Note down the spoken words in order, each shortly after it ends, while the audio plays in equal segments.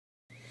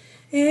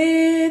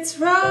It's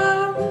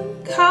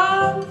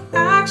rom-com,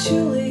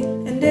 actually.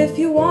 And if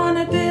you want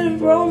a bit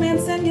of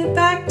romance, then get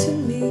back to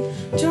me.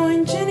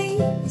 Join Ginny,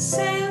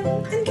 Sam,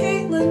 and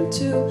Caitlin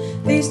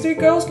too. These three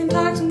girls can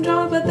talk some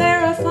junk, but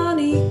they're a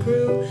funny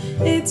crew.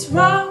 It's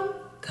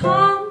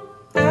rom-com,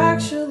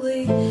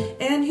 actually.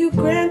 And Hugh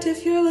Grant,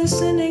 if you're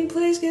listening,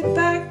 please get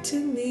back to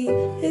me.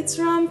 It's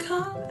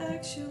rom-com,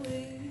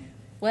 actually.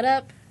 What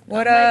up?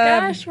 What oh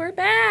up? my gosh, we're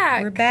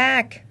back. We're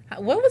back.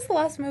 What was the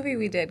last movie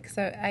we did? Because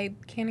I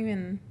can't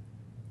even...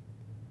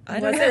 I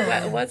don't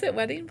know. Was it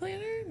Wedding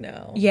Planner?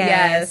 No.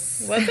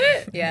 Yes. Was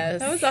it? Yes.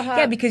 That was a hot...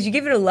 Yeah, because you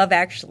give it a Love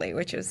Actually,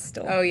 which is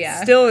still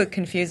still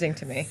confusing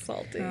to me.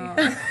 Salty. Oh.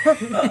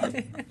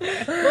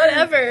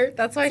 Whatever.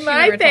 That's why It's she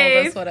my never told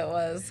fave. us what it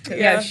was.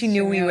 Yeah, she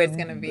knew we it would was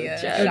going to be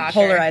a judge. shocker.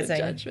 Polarizing.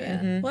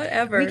 Judgment. Mhm.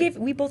 Whatever.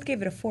 We both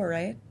gave it a 4,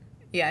 right?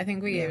 Yeah, I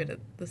think we gave it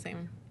the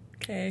same.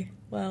 Okay.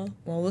 Well,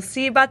 Well,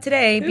 see about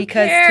today Who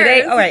because cares?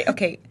 today. All right,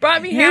 okay.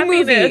 brought me New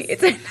happiness. movie.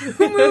 It's a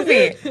new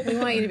movie. We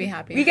want you to be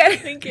happy. We got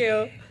Thank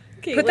you.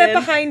 put that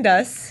behind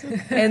us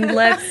and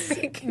let's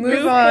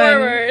move on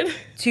forward.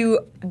 to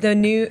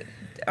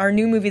our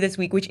new movie this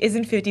week, which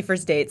isn't 50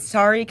 First Dates.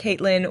 Sorry,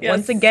 Caitlin. Yes,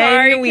 Once again,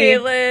 sorry,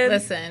 Caitlin.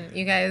 Listen,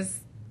 you guys,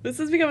 This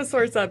has become a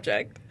sore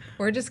subject.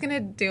 we're just going to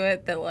do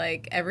it that,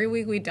 like, every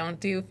week we don't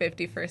do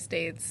 50 First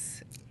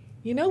Dates.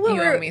 You know what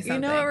You owe me you know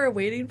something. what we're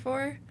waiting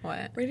for?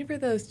 What? Waiting for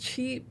those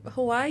cheap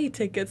Hawaii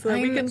tickets so that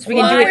we can So we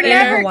can fly. do We're it in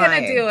never Hawaii.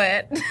 going to do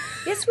it.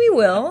 Yes, we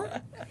will.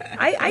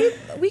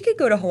 We could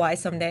go to Hawaii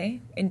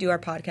someday and do our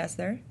podcast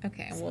there.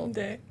 Okay, well,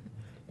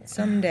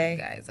 Someday.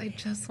 guys, I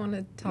just want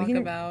to talk can-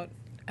 about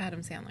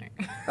Adam Sandler.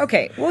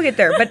 Okay, we'll get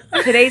there. But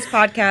today's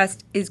podcast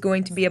is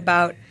going to be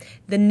about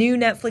the new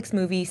Netflix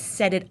movie,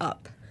 Set It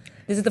Up.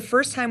 This is the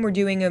first time we're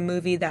doing a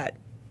movie that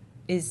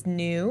is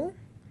new,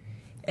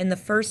 and the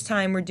first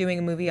time we're doing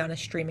a movie on a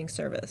streaming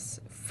service.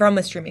 From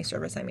a streaming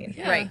service, I mean.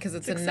 Yeah, Right, because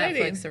it's a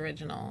exciting. Netflix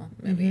original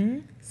movie. Mm-hmm.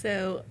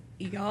 So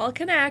y'all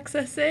can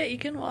access it. You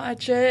can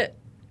watch it.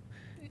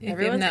 If you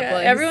have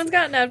Netflix. Everyone's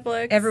got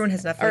Netflix. Everyone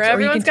has Netflix. Or you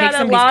everyone's can take got a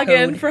somebody's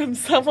login code. from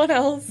someone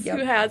else Yep.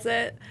 who has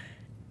it.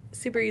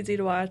 Super easy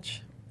to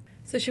watch.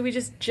 So should we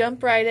just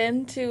jump right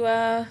into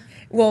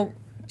Well,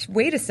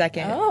 wait a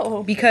second.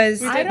 Oh.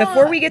 Because I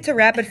before don't- we get to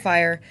rapid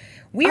fire,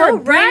 we Oh, are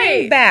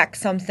bringing right. back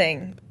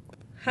something.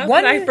 how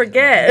could I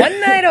forget? One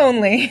night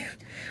only.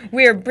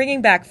 We are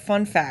bringing back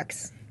fun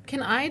facts.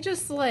 Can I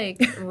just,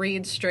 like,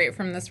 read straight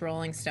from this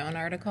Rolling Stone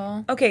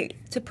article? Okay,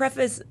 to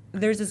preface,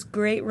 there's this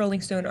great Rolling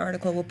Stone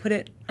article. We'll put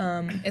it, It's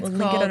we'll link it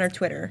called on our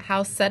Twitter.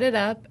 How Set It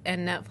Up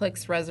and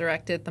Netflix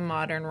Resurrected the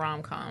Modern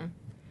Rom-Com.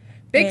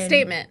 Big And-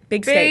 statement.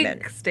 Big Big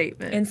statement.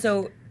 statement. And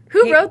so,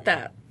 Who hey, wrote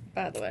that,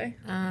 by the way?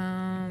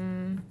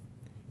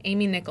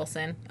 Amy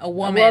Nicholson. A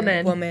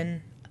woman.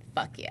 woman,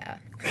 Fuck yeah.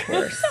 of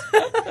course.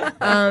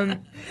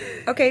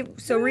 Okay,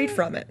 so read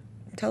from it.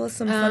 Tell us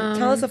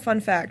tell us a fun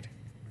fact.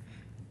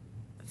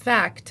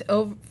 Fact,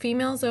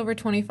 females over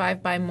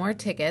 25 buy more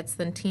tickets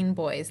than teen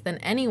boys than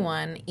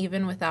anyone,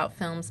 even without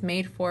films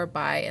made for,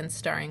 by, and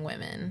starring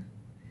women.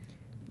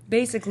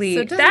 Basically,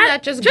 So doesn't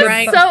that just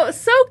grind...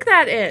 soak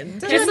that in.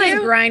 just like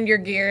grind your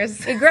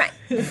gears.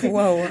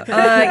 Whoa.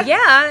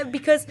 Yeah,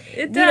 because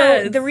It you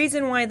know, does. the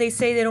reason why they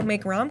say they don't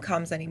make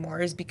rom-coms anymore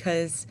is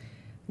because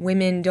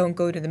women don't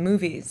go to the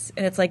movies.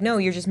 And it's like, no,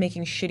 you're just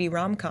making shitty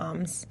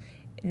rom-coms,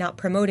 not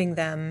promoting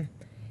them.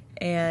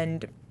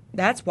 And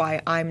that's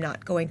why I'm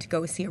not going to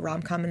go see a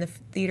rom-com in the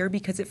theater,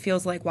 because it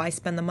feels like, why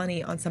spend the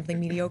money on something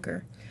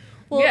mediocre?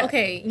 Well, Yeah.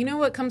 okay, you know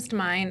what comes to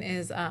mind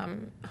is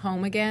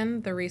Home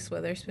Again, the Reese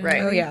Witherspoon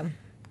Right. Oh, movie. yeah.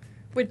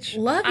 Which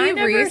Love I you,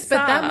 never Reese,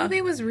 but that saw.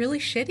 movie was really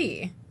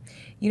shitty.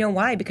 You know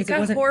why? Because it got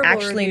wasn't horrible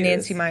actually reviews.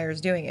 Nancy Meyers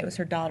doing it. It was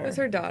her daughter. It was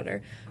her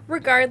daughter.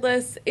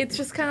 Regardless, it's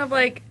just kind of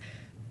like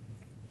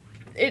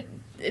it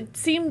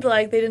seemed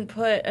like they didn't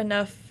put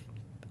enough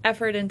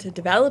effort into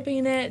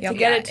developing it to get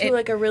Yeah, it to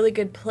like a really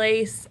good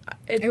place.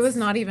 It was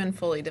not even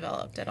fully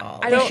developed at all.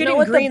 I They don't shouldn't know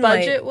what the greenlight-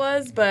 budget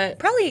was, but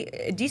Probably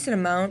a decent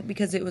amount,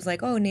 because it was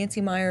like, oh, Nancy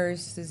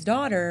Meyers'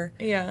 daughter.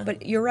 yeah.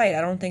 But you're right.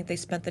 I don't think they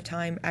spent the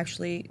time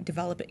actually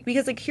developing.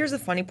 Because, like, here's the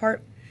funny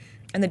part,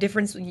 and the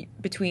difference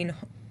between,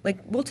 like,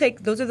 we'll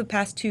take, those are the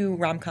past two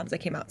rom-coms that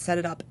came out, Set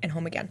It Up and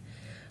Home Again.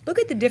 Look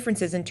at the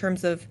differences in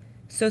terms of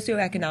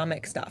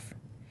socioeconomic stuff.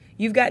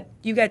 You've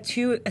got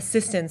two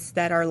assistants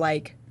that are,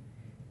 like,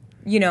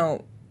 you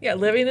know, Yeah,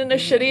 living in a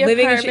shitty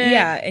Living in a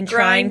apartment. and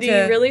trying grinding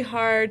to- really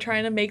hard,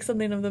 trying to make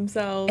something of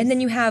themselves. and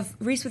then you have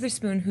Reese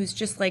Witherspoon, who's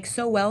just, like,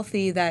 so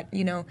wealthy that,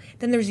 you know,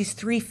 then there's these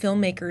three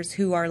filmmakers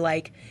who are,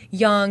 like,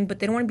 young, but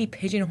they don't want to be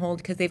pigeonholed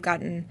because they've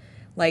gotten,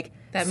 like...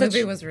 That such-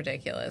 movie was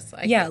ridiculous.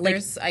 Yeah,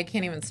 like- I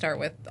can't even start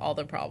with all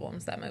the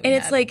problems that movie And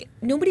it's had. like,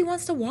 nobody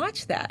wants to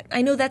watch that.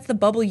 I know that's the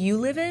bubble you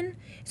live in.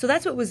 So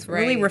that's what was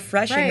really Right.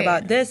 refreshing Right.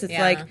 about this. It's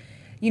Yeah. like,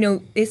 you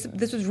know, this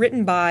was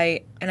written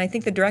by, and I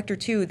think the director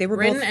too, they were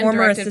written both and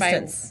former directed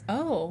assistants.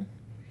 by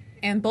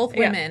and both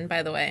Yeah. women,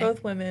 by the way.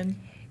 both women.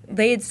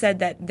 they had said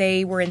that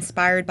they were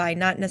inspired by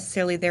not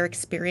necessarily their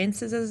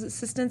experiences as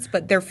assistants,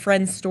 but their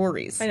friends'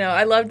 stories. I know.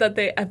 I love that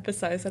they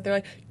emphasize that. They're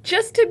like,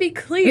 just to be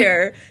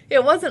clear,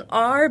 it wasn't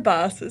our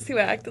bosses who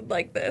acted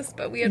like this,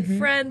 but we had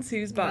friends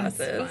whose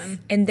bosses. fun.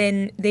 And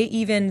then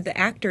the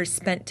actors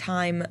spent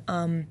time,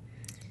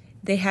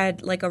 they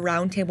had like a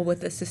round table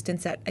with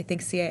assistants at, I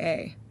think,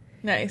 CAA.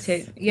 Nice. To,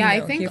 Yeah, you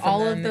know, I think hear from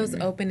all of them those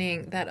and-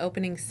 that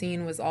opening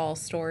scene was all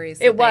stories.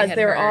 It was. They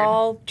They were heard.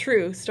 all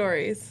true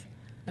stories.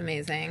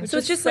 Amazing. So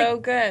it's just so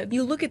like, good.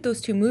 You look at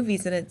those two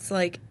movies and it's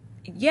like,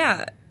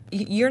 yeah,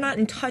 you're not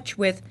in touch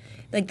with,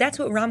 like, that's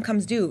what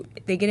rom-coms do.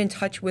 They get in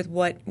touch with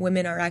what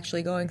women are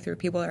actually going through,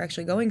 people are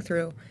actually going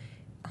through.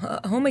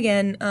 Home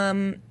Again,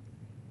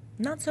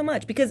 not so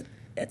much, because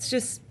it's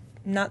just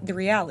not the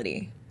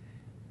reality.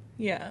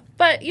 Yeah.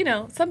 But, you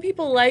know, some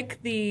people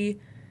like the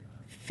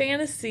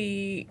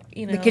fantasy,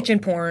 you know. The kitchen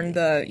porn,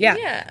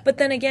 Yeah. But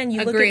then again, you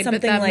look Agreed, at but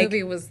something that like,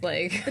 movie was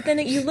like but then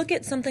you look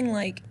at something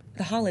like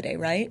The Holiday,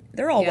 right?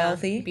 They're all yeah,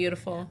 wealthy.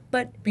 beautiful.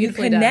 But you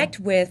Beautifully connect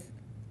with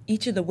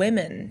each of the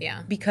women,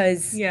 Yeah.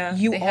 because Yeah.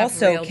 you They have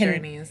also real can,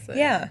 journeys that-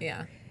 yeah.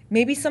 yeah.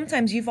 Maybe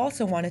sometimes you've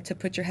also wanted to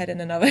put your head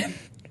in an oven.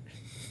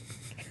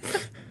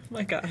 Oh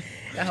my God.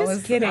 That Just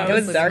was kidding. That It was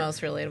was the dark.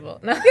 most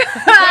relatable. No.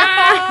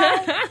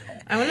 I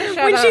want to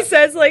shout When out she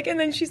says like, and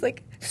then she's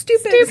like,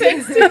 stupid.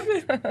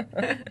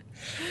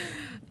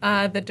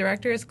 the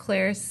director is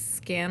Claire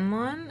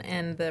Scanlon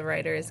and the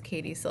writer is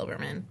Katie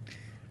Silverman.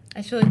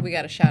 I feel like we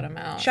got to shout them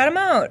out. Shout them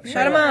out.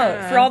 Shout them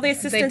out for all the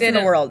assistants in the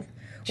didn't. world.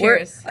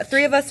 Cheers. We're,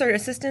 three of us are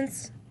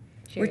assistants.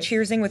 We're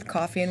Cheers. cheersing with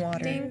coffee and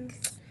water. Ding.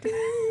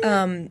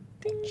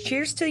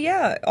 Cheers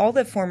to, all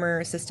the former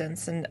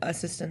assistants and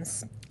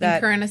assistants And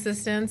that current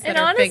assistants that And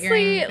are honestly,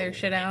 figuring their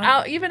shit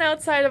out. Even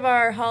outside of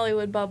our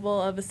Hollywood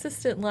bubble of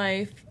assistant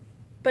life,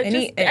 but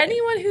just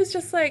anyone who's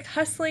just like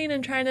hustling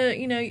and trying to,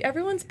 you know,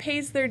 everyone's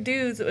pays their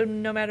dues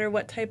no matter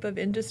what type of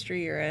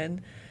industry you're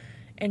in.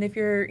 And if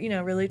you're, you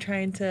know, really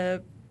trying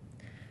to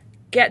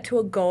get to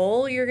a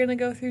goal, you're going to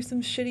go through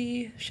some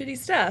shitty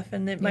stuff.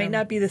 And it might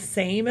not be the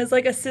same as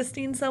like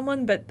assisting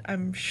someone, but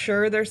I'm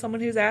sure there's someone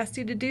who's asked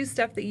you to do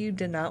stuff that you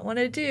did not want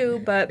to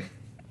do. But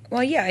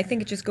Well, yeah, I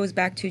think it just goes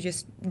back to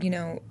just, you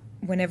know,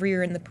 whenever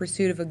you're in the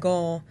pursuit of a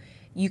goal,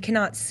 you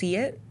cannot see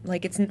it.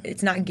 Like,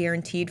 it's not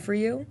guaranteed for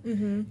you.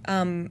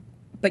 Mm-hmm.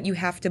 But you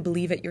have to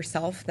believe it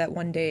yourself that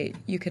one day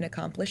you can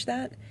accomplish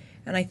that.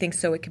 And I think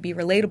so it could be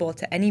relatable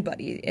to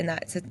anybody in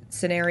that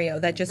scenario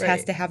that just has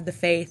Right. to have the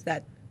faith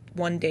that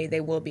one day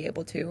they will be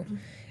able to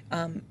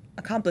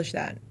accomplish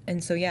that.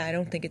 And so, yeah, I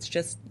don't think it's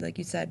just, like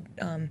you said,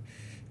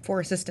 for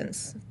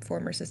assistants,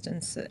 former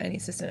assistants, any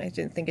assistant. I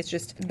didn't think it's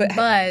just... but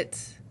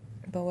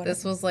what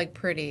this was like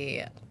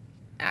pretty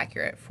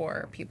accurate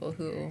for people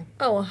who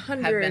oh, have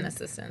 100, been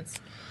assistants.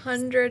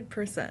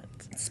 100%.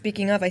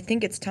 Speaking of, I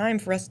think it's time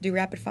for us to do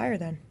rapid fire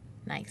then.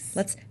 Nice.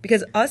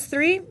 Because us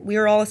three, we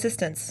are all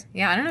assistants.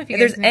 Yeah, I don't know if you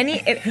If guys there's knew-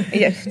 any,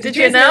 did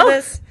you guys know?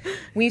 this?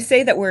 We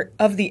say that we're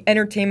of the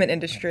entertainment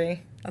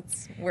industry.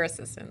 we're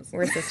assistants.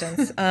 We're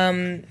assistants.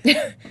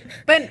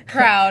 But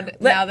proud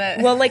now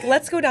that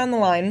Let's go down the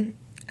line.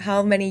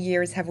 How many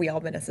years have we all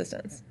been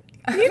assistants?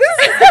 So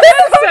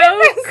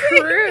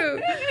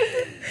crude.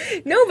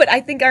 No, but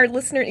I think our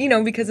listener,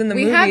 because in the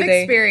we movie have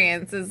they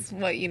experience is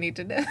what you need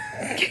to know.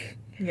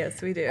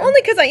 Yes, we do.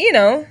 only because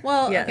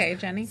Well, Yes. okay,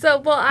 Jenny. So,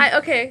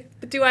 but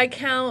do I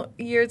count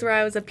years where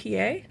I was a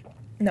PA?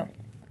 no,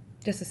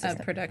 just A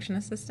assistant. production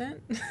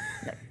assistant.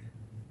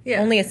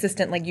 Yeah. Only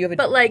assistant, like you have a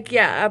But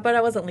but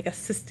I wasn't like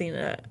assisting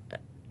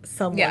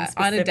someone Yeah,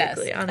 on a desk.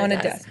 specifically. on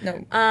a desk. No,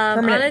 On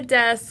permanent. a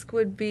desk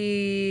would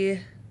be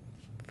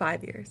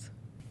 5 years.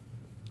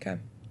 Okay,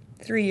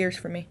 3 years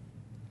for me.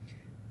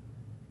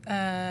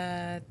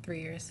 3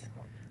 years.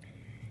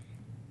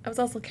 I was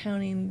also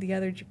counting the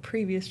other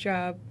previous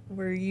job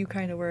where you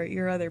kind of were at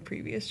your other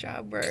previous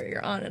job where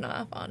you're on and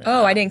off, on and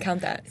off. Oh, I didn't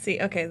count that. See,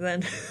 okay,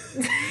 then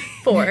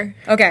 4.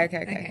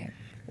 Okay.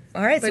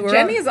 All right, so But we're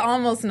Jenny all, is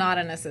almost not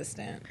an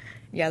assistant.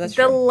 yeah, that's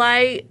The true.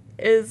 light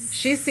is...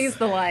 She sees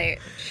the light.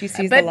 She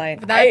sees But the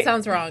light. that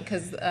sounds wrong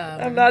because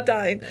I'm not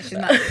dying. she's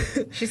not.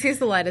 She sees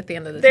the light at the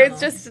end of the tunnel.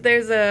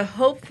 There's a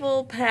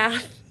hopeful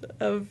path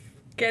of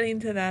getting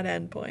to that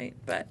end point,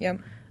 but Yep.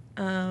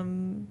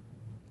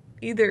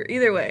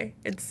 either way,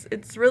 it's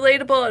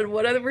relatable at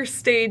whatever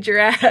stage you're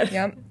at.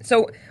 Yep.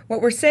 So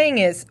what we're saying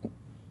is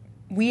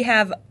we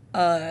have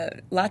a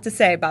lot to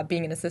say about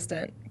being an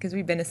assistant because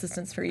we've been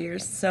assistants for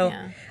years. So,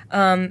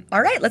 Yeah.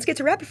 All right, let's get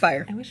to rapid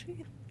fire. I wish we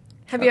could.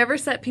 Have you ever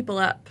set people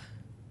up?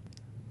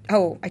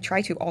 Oh, I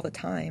try to all the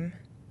time.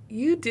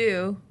 You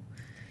do.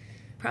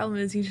 Problem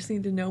is, you just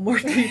need to know more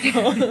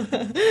people.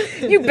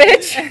 You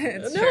bitch.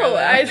 It's true, No,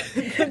 though.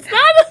 it's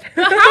not.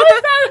 How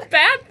is that a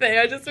bad thing?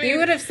 I just mean, You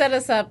would have set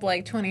us up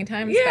like 20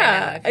 times.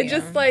 yeah. by now I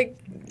just like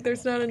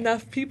there's not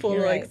enough people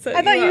You're to like right. set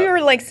I thought you up.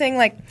 were like saying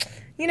like,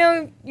 you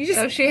just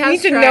So she need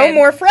has to know tried.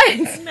 more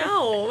friends. No,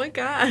 oh my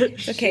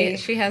gosh. Okay.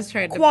 She has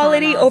tried to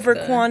Quality pawn off over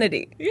the-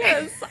 quantity.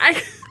 Yes,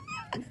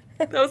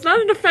 that was not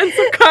an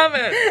offensive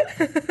comment.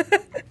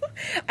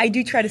 I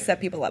do try to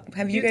set people up.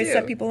 Have you guys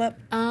set people up?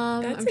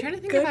 I'm trying to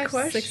think if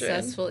I've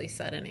successfully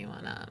set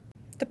anyone up.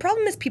 The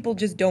problem is people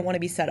just don't want to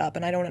be set up,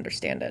 and I don't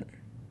understand it.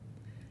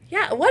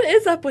 Yeah, what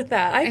is up with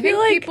that? I feel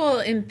like people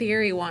in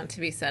theory want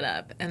to be set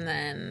up, and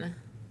then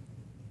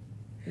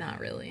not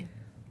really.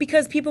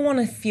 Because people want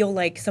to feel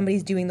like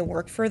somebody's doing the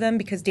work for them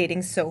because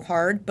dating's so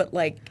hard, but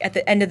like at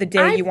the end of the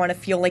day, you want to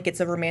feel like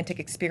it's a romantic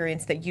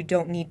experience that you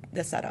don't need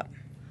the setup.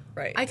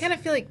 Right. I kind of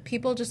feel like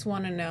people just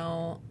want to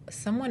know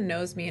someone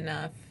knows me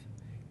enough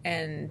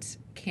and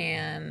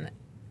can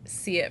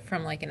see it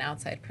from like an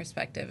outside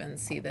perspective and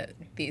see that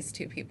these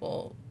two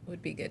people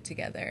would be good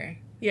together.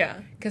 Yeah.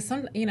 Because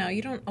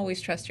you don't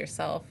always trust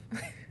yourself.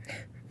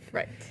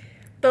 Right.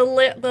 The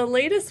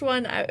latest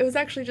one, it was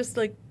actually just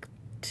like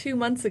 2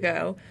 months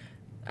ago.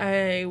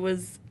 I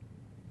was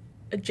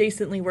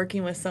adjacently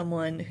working with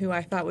someone who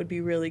I thought would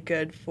be really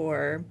good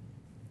for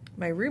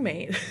my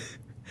roommate.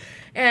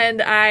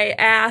 And I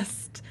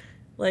asked,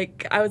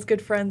 like, I was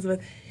good friends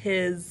with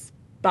his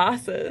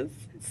bosses.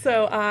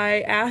 So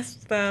I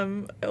asked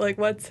them, like,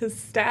 what's his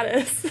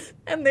status?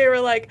 And they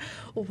were like,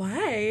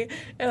 why?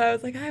 And I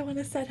was like, I want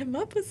to set him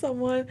up with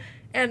someone.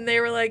 And they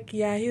were like,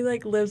 yeah, he,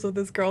 like, lives with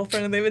his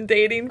girlfriend, and they've been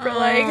dating for,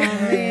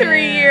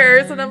 3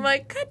 years. And I'm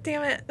like, God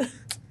damn it.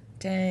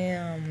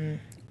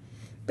 Damn.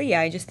 But, yeah,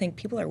 I just think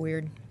people are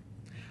weird.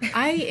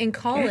 In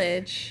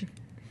college,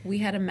 we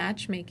had a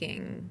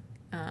matchmaking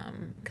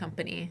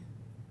company.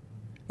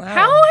 Wow.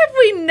 How have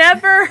we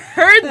never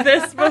heard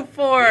this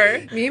before?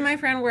 Me and my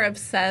friend were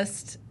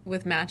obsessed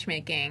with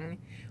matchmaking.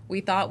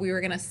 We thought we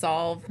were going to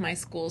solve my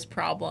school's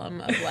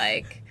problem of,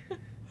 like...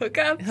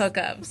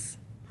 Hookups.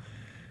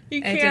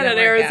 You can't at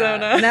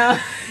Arizona. No.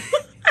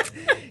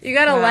 You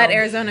got to let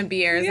Arizona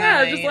be Arizona.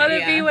 Yeah, just let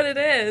it be what it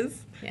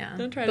is. Yeah.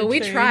 Don't try but to we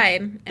change.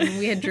 tried, and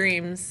we had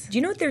dreams. Do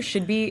you know what there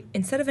should be?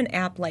 Instead of an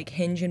app like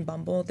Hinge and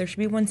Bumble, there should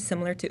be one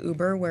similar to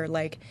Uber where,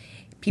 like,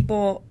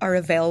 people are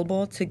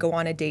available to go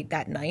on a date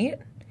that night.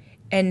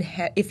 And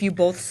if you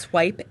both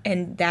swipe,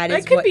 and that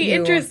could be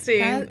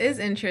interesting. That is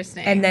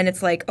interesting. And then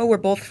it's like, oh, we're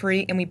both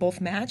free, and we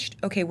both matched.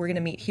 Okay, we're gonna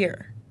meet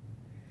here.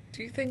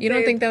 Do you think? You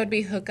don't think that would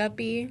be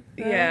hookup-y?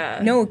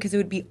 Yeah. No, because it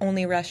would be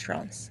only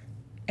restaurants,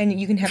 and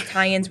you can have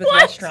tie-ins with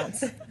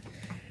restaurants.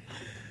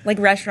 Like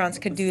restaurants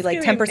could do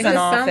like 10% It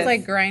off. sounds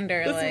like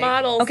Grindr. This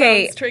model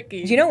sounds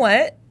tricky. Do you know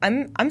what?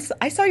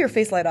 I saw your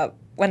face light up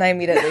when I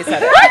immediately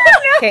said it,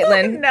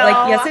 Caitlin. No.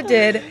 Like, yes, it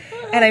did.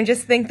 And I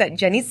just think that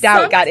Jenny's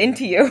doubt got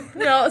into you.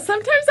 No,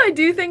 sometimes I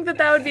do think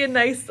that would be a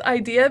nice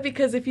idea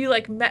because if you're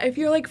like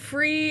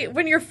free,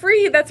 when you're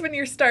free, that's when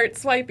you start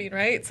swiping,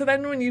 right? So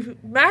then when you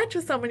match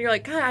with someone, you're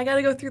like, God, I got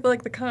to go through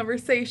the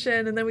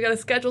conversation, and then we got to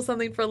schedule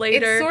something for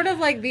later. It's sort of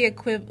like the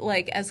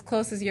like as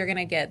close as you're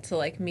gonna get to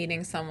like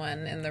meeting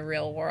someone in the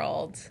real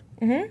world.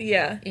 Mm-hmm.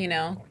 Yeah, you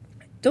know.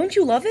 Don't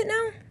you love it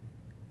now?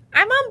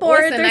 I'm on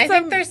board. Listen, I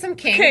think there's some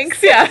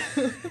kinks. Yeah.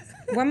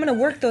 Well, I'm going to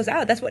work those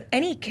out. That's what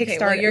any Kickstarter... Okay,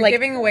 well, you're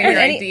giving away your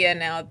idea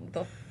now.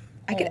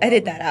 I could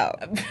edit that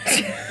out.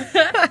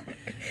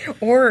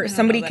 Or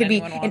somebody could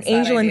be... An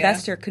angel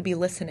investor could be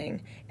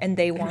listening, and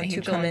they want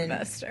to come in.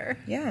 Investor.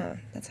 Yeah,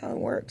 that's how it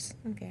works.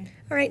 Okay.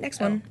 All right, next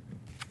one.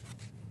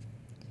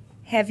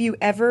 Have you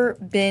ever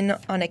been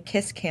on a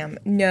kiss cam?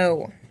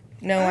 No,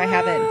 I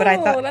haven't. But I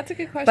thought... that's a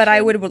good question. But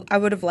I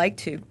would have liked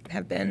to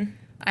have been.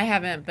 I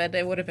haven't, but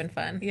it would have been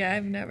fun. Yeah,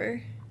 I've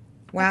never.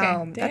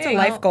 Wow, Okay, that's a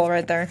life goal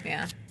right there.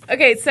 Yeah.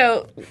 Okay,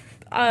 so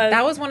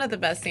that was one of the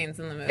best scenes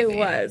in the movie. It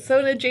was. So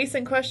an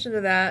adjacent question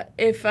to that,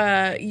 if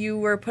you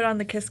were put on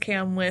the kiss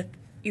cam with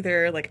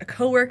either like a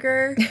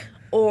coworker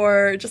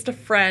or just a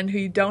friend who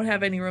you don't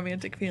have any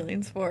romantic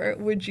feelings for,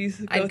 would you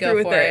go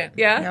through with it?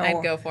 Yeah? No.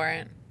 I'd go for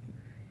it.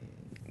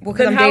 Well,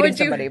 because I'm dating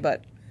somebody,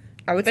 but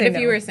I would say But if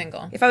no. you were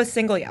single. If I was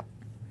single, yeah.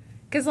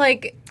 Because,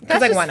 like, that's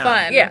just why not?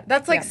 fun. Yeah.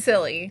 That's, like,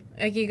 silly.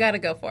 Like, you got to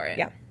go for it.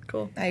 Yeah.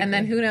 Cool. And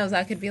then who knows,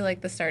 that could be,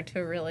 like, the start to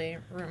a really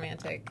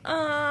romantic...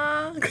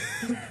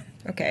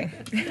 Okay.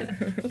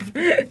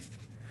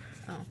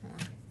 Oh, hold on.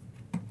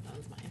 That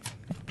was mine.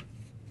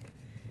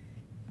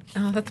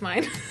 Oh, that's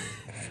mine.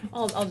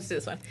 I'll just do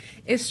this one.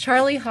 Is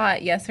Charlie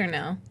hot, yes or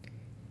no?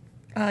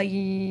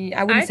 I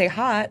wouldn't say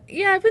hot.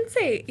 Yeah, I wouldn't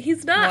say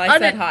he's not. Well, I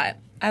said hot.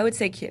 I would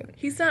say cute.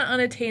 He's not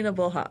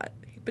unattainable hot,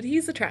 but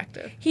he's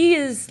attractive. He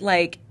is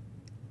like,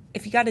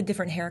 if he got a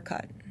different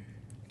haircut.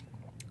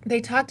 They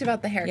talked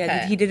about the haircut.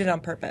 Yeah, he did it on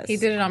purpose. He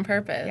did it on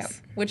purpose. Yep.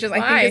 Which is, I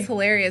think, is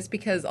hilarious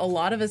because a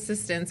lot of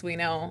assistants we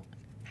know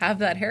have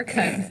that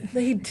haircut.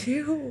 They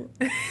do.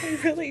 They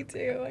really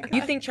do.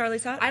 You think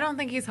Charlie's hot? I don't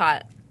think he's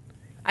hot.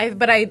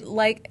 But I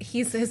like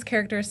his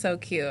character is so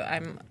cute.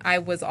 I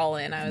was all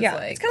in. I was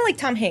like, it's kind of like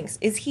Tom Hanks.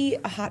 Is he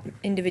a hot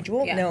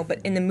individual? Yeah. No, but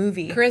in the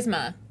movie,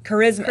 charisma,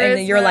 and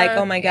then you're like,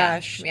 oh my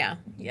gosh, yeah.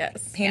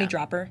 Yes, panty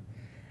dropper.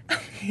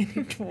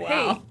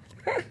 Wow.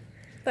 Hey,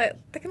 that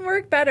can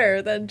work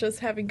better than just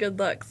having good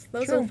looks.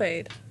 Those will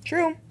fade.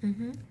 True.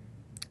 Mm-hmm.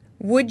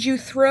 Would you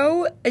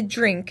throw a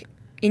drink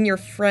in your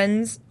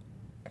friend's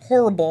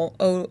horrible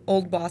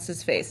old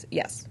boss's face?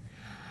 Yes.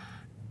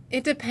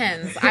 It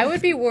depends. I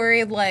would be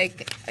worried,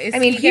 like, is I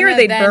mean, he here gonna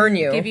they'd then burn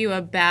you. give you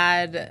a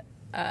bad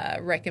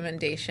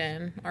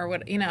recommendation or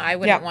what, I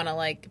wouldn't want to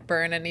like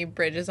burn any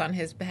bridges on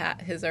his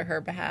or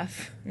her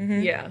behalf.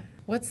 Mm-hmm. Yeah.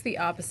 What's the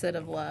opposite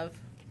of love?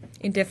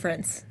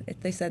 Indifference,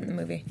 they said in the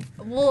movie.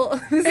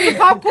 Well, this is a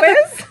pop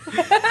quiz?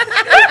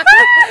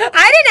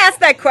 I didn't ask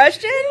that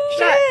question.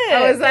 Shit.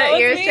 Oh, is that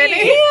yours,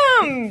 Jenny?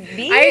 Damn,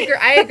 B.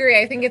 I agree.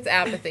 I think it's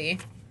apathy.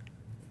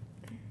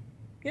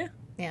 Yeah.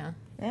 Yeah.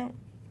 Oh.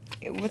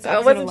 I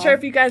wasn't sure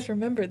if you guys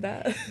remembered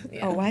that.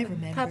 Yeah. Oh, I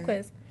remember. Pop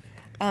quiz.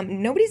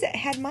 Nobody's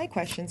had my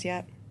questions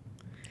yet.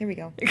 Here we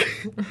go.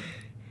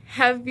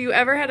 Have you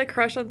ever had a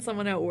crush on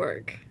someone at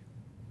work?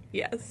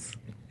 Yes.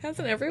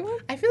 Hasn't everyone?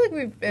 I feel like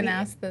we've been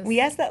asked this. We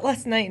asked that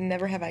last night, and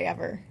never have I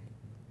ever.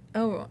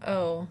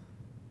 Oh.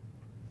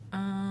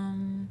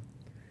 And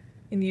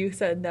you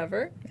said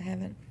never? I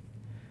haven't.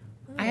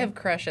 I have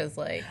crushes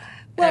like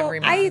well,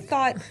 every month. I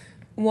thought.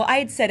 Well, I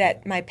had said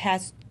at my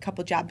past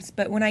couple jobs,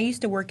 but when I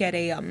used to work at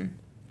a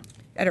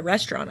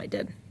restaurant, I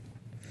did.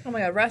 Oh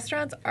my god,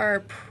 restaurants are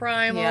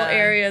primal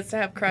areas to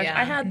have crushes.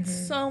 Yeah. I had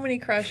so many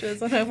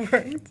crushes when I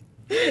worked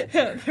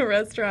at the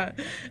restaurant.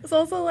 It's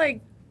also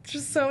like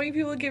just so many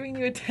people giving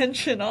you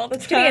attention all the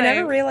time. Jenny, I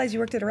never realized you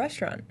worked at a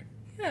restaurant.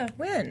 Yeah.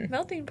 When?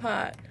 Melting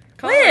Pot.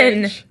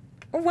 When? College.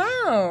 Oh,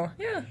 wow.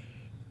 Yeah.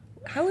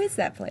 How is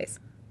that place?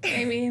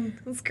 I mean,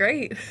 it was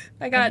great.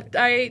 I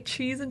ate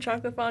cheese and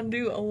chocolate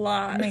fondue a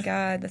lot. Oh my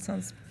god, that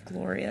sounds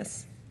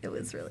glorious. It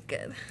was really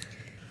good.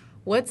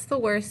 What's the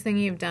worst thing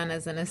you've done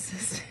as an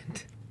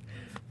assistant?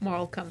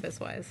 Moral compass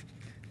wise.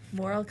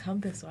 Moral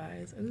compass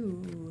wise.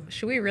 Ooh.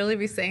 Should we really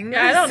be saying this?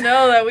 Yeah, I don't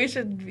know that we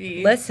should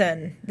be.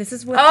 Listen, this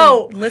is what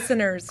the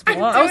listeners want.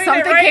 Oh,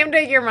 something came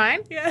to your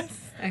mind? Yes.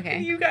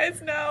 Okay. You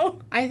guys know.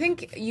 I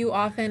think you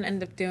often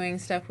end up doing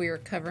stuff where you're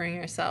covering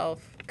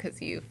yourself because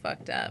you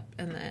fucked up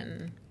and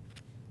then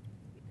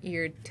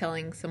you're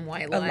telling some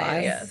white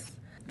lies. Yes.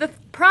 The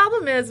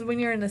problem is when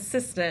you're an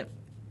assistant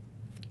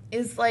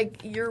is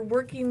like you're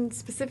working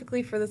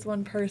specifically for this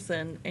one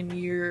person and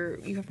you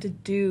have to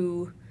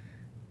do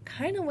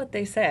kind of what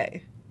they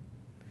say.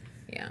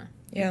 Yeah.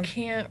 You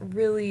can't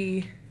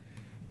really...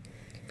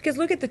 Because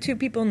look at the two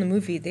people in the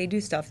movie. They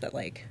do stuff that,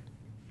 like,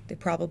 they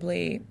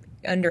probably,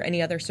 under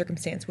any other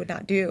circumstance, would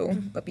not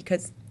do. But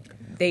because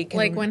they can...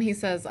 Like when he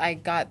says, I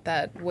got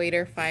that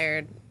waiter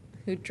fired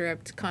who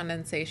dripped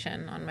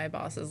condensation on my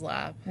boss's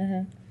lap.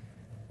 Mm-hmm.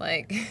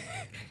 Like...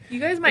 You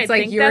guys might it's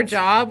like think your that's...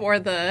 job or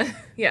the...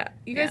 Yeah.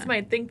 You guys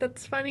might think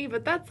that's funny,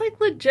 but that's, like,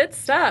 legit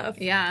stuff.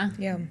 Yeah.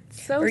 Yeah.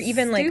 So or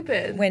even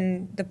stupid. Like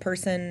when the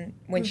person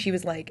she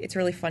was like, it's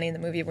really funny in the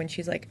movie when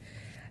she's like,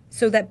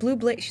 so that blue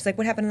blazer, she's like,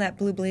 what happened to that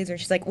blue blazer?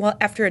 She's like, well,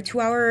 after a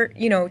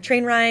 2-hour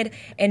train ride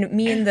and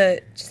me and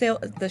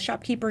the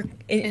shopkeeper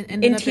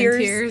in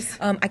tears,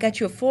 I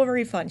got you a full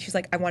refund. She's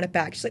like, I want it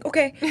back. She's like,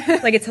 okay.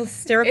 Like it's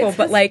hysterical,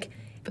 but like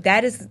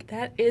that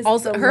is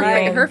also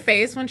her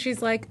face when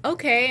she's like,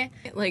 okay,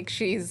 like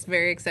she's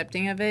very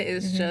accepting of it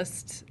is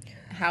just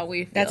how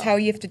we feel. That's how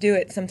you have to do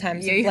it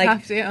sometimes. Yeah, you like,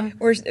 have to.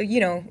 Or, have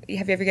you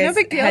ever guys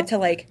had to,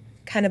 like,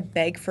 kind of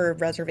beg for a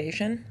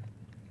reservation?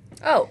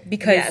 Oh,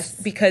 because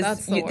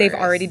they've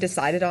already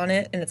decided on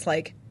it, and it's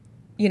like,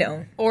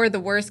 Or the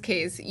worst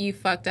case, you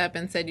fucked up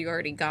and said you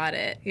already got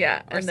it.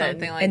 Yeah. Or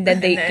something like that. And then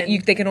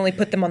they can only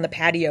put them on the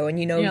patio, and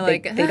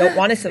like, they don't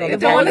want to sit on the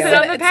patio. They don't want to sit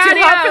on the patio. It's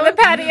too hot for the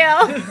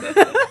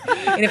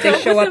patio. And if they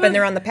show up and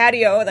they're on the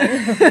patio,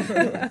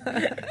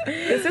 then...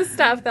 This is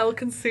stuff that will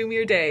consume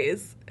your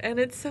days. And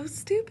it's so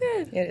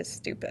stupid. It is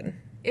stupid.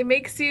 It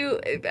makes you...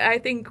 I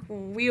think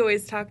we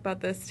always talk about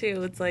this,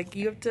 too. It's like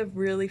you have to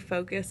really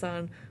focus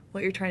on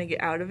what you're trying to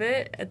get out of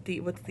it,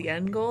 what's the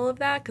end goal of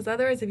that. Because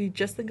otherwise, if you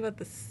just think about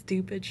the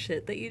stupid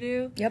shit that you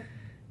do... Yep.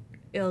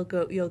 You'll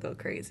go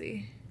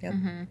crazy. Yep.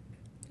 Mm-hmm.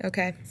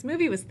 Okay. This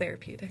movie was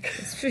therapeutic.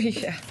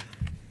 Yeah.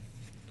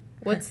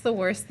 What's the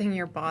worst thing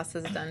your boss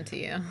has done to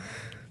you?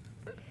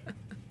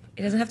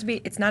 It doesn't have to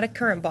be... It's not a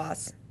current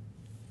boss. It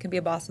could be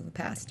a boss of the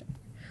past.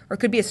 Or it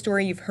could be a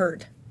story you've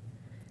heard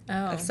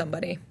of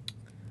somebody.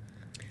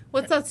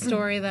 What's that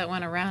story that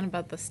went around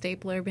about the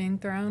stapler being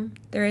thrown?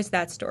 There is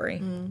that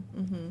story.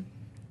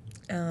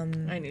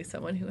 I knew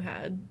someone who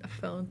had a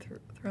phone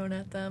thrown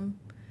at them.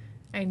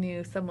 I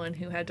knew someone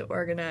who had to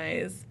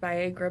organize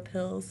Viagra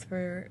pills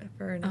for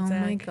an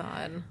exec. Oh my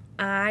god.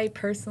 I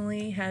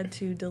personally had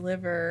to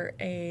deliver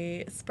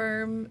a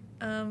sperm,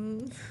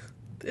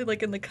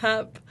 like in the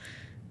cup.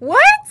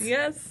 What?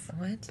 Yes.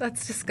 What?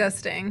 That's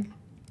disgusting.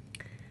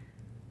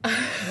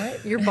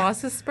 What? Your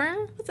boss's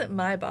sperm? It wasn't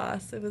my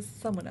boss. It was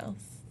someone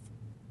else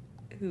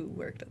who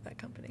worked at that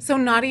company. So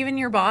not even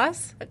your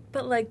boss?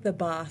 But like the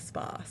boss.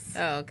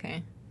 Oh,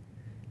 okay.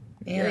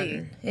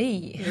 Man.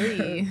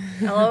 Hey.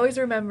 I'll always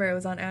remember it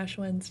was on Ash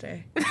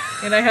Wednesday.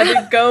 And I had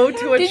to go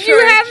to a church. Did you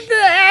have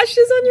the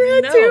ashes on your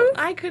head too?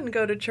 I couldn't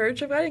go to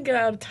church if I didn't get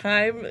out of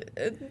time.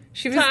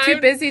 She was too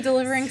busy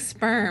delivering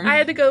sperm. I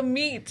had to go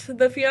meet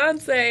the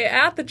fiance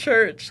at the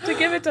church to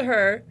give it to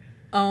her.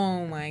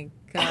 Oh my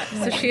god.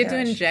 So she had to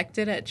inject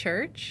it at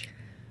church?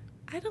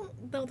 I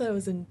don't know that it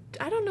was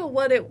I don't know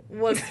what it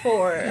was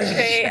for,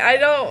 okay? I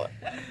don't...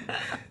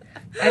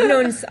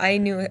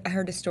 I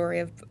heard a story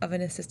of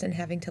an assistant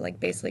having to like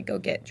basically go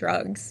get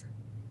drugs.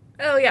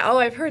 Oh yeah. Oh,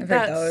 I've heard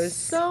that those.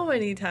 so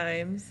many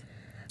times.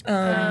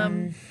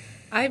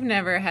 I've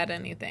never had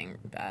anything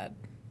bad,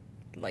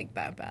 like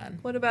that bad.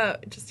 What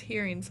about just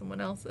hearing someone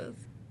else's?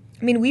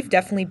 I mean, we've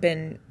definitely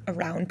been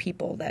around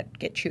people that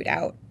get chewed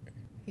out.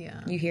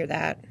 Yeah. You hear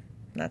that.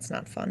 That's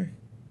not fun.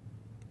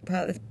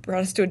 Wow, it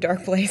brought us to a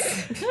dark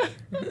place.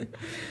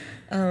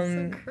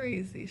 Some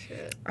crazy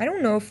shit. I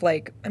don't know if,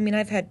 like, I mean,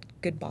 I've had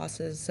good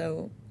bosses,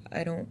 so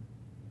I don't.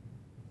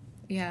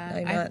 Yeah,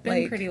 I'm I've not, been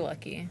like- pretty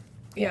lucky.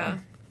 Yeah.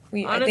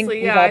 I Honestly, think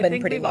we've yeah, all I been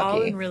think pretty we've all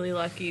lucky. been really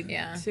lucky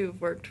Yeah. to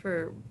have worked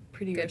for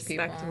pretty Good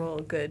people. respectable,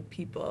 good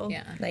people.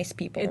 Yeah. Nice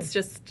people. It's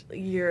just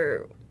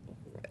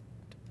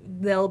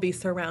they'll be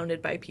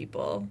surrounded by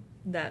people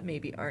that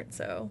maybe aren't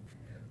so.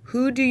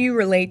 Who do you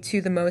relate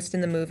to the most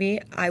in the movie?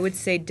 I would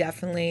say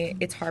definitely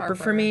it's Harper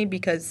for Harper. me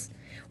because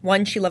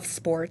one, she loves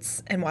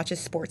sports and watches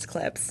sports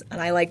clips,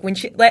 and I like when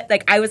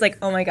I was like,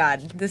 oh my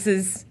god, this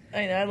is.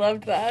 I know, I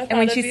loved that. And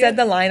when she said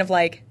the line of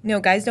like, no,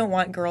 guys don't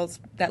want girls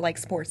that like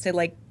sports, they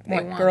want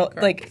want girls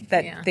girl- like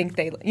that yeah. think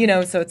they,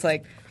 so it's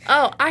like,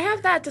 Oh, I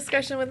have that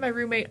discussion with my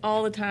roommate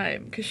all the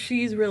time because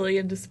she's really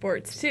into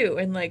sports too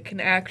and like can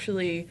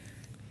actually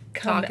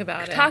Talk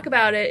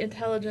about it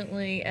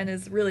intelligently and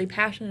is really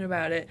passionate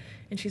about it.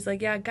 And she's like,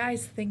 yeah,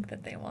 guys think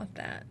that they want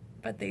that,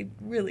 but they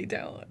really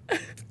don't.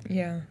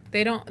 yeah,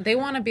 They don't. They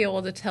want to be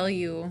able to tell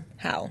you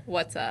how.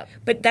 what's up.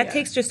 But that Yeah.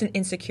 takes just an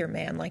insecure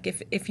man. Like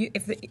if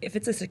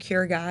it's a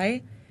secure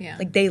guy, Yeah.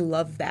 like they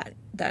love that.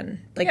 Then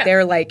like Yeah.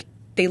 they're like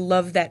they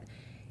love that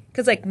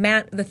because like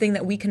Matt, the thing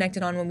that we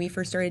connected on when we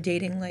first started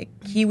dating, like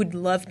he would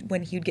love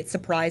when he would get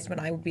surprised when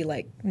I would be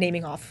like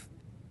naming off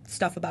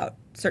stuff about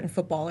certain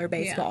football or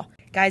baseball.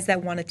 Guys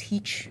that want to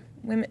teach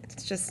women,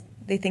 it's just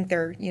they think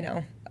they're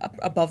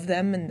above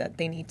them and that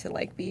they need to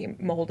like be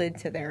molded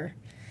to their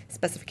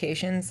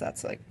specifications.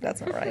 That's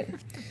not right.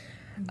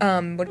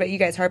 What about you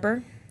guys,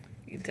 Harper?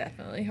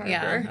 Definitely Harper.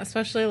 Yeah,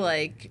 especially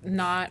like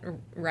not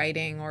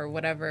writing or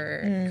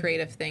whatever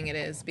creative thing it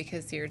is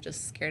because you're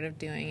just scared of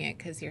doing it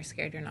because you're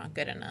scared you're not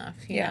good enough.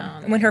 You know?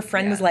 And when her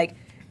friend was Yeah. like,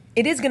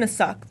 "It is gonna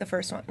suck," the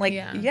first one, like,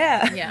 Yeah.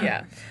 yeah.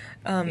 Yeah.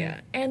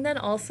 Yeah. And then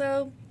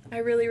also, I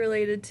really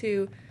related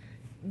to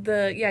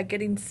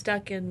getting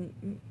stuck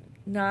in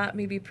not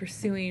maybe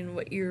pursuing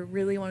what you're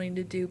really wanting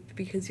to do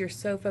because you're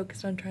so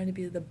focused on trying to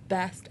be the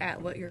best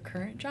at what your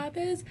current job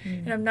is.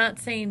 And I'm not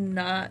saying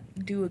not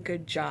do a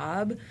good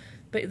job,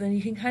 but then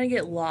you can kind of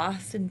get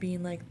lost in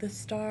being like the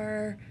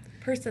star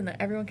person that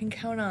everyone can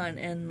count on,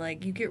 and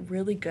like you get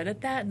really good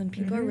at that, and then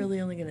people are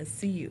really only going to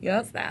see you Yep.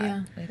 as that.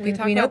 Yeah, I we think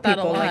talk we know about that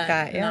a people lot. like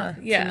that, yeah.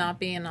 Not, Yeah. To not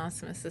be an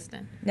awesome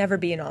assistant. Never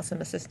be an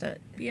awesome assistant.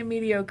 Be a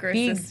mediocre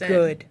Be assistant.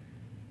 good.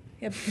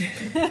 Yep.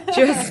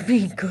 Just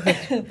be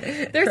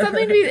good. There's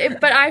something to be,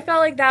 but I felt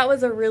like that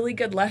was a really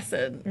good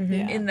lesson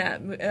Yeah. in that.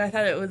 And I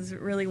thought it was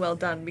really well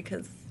done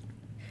because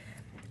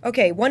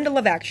Okay, 1 to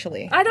Love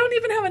Actually. I don't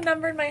even have a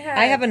number in my head.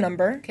 I have a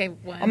number. Okay,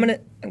 one. I'm gonna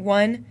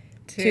 1,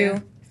 2,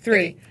 3,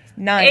 three.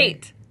 9.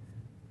 8.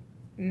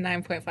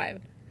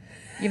 9.5.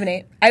 You have an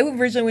 8. I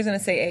originally was gonna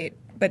say 8,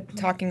 but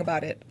talking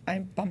about it, I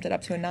bumped it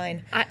up to a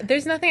 9.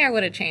 There's nothing I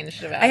would have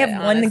changed about I have it,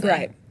 one honestly.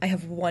 gripe. I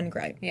have one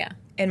gripe. Yeah.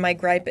 And my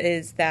gripe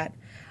is that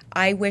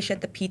I wish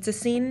at the pizza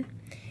scene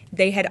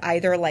they had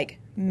either like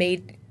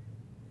made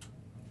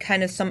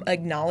kind of some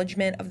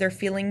acknowledgement of their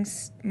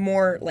feelings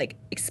more like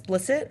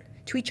explicit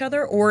to each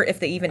other, or if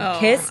they even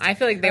kissed. I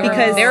feel like they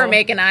Because- were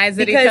making eyes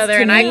at each because other,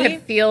 to and I me-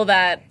 could feel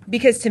that.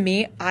 Because to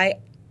me,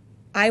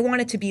 I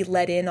wanted to be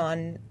let in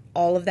on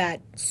all of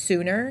that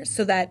sooner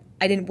so that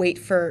I didn't wait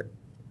for,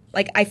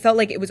 like, I felt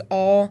like it was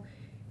all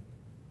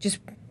just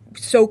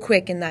so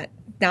quick and that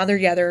now they're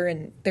together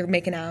and they're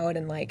making out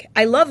and, like,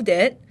 I loved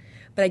it,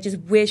 but I just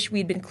wish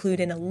we'd been clued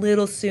in a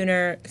little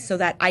sooner so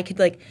that I could,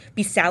 like,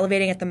 be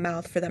salivating at the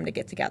mouth for them to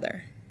get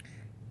together.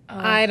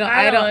 I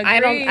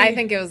agree.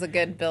 think it was a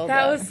good build.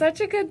 That was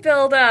such a good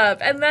build up,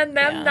 and then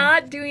them Yeah.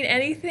 not doing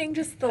anything,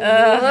 just the it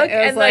look, was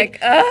and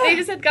like, they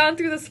just had gone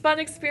through this fun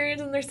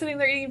experience, and they're sitting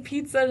there eating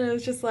pizza, and it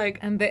was just like,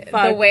 and the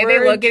fuck, way they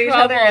we're look at in each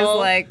other is trouble.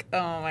 like,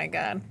 oh my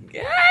god.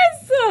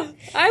 Yes,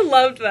 I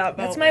loved that moment.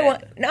 That's my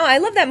one. No, I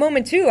love that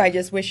moment too. I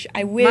wish.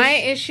 My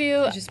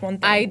issue, just one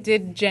thing. I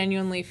did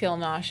genuinely feel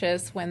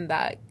nauseous when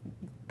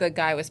the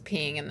guy was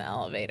peeing in the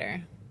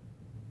elevator.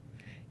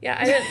 Yeah,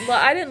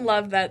 I didn't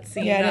love that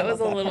scene. Yeah, I that didn't was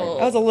a love that little. part.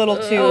 That was a little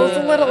too- It was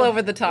a little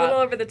over the A top. little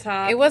over the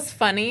top. It was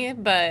funny,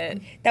 but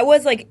That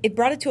was like, it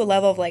brought it to a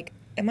level of like,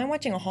 am I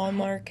watching a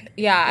Hallmark?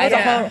 yeah, It was a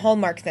Yeah.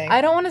 Hallmark thing. I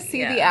don't want to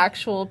see the Yeah.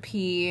 actual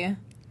pee.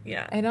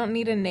 Yeah. I don't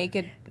need a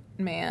naked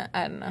man.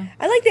 I don't know.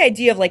 I like the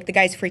idea of like the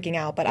guys freaking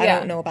out, but I Yeah.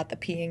 don't know about the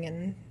peeing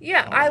and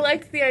Yeah, I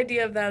liked the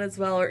idea of that as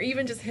well, or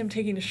even just him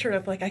taking his shirt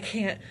off, like I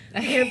can't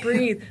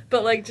breathe.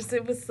 But like, just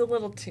it was a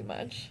little too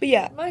much. But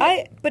yeah,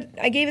 My-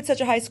 I gave it such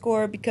a high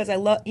score because I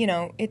love,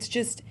 it's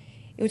just,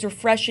 it was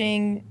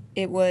refreshing.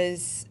 It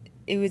was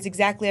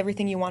exactly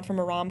everything you want from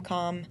a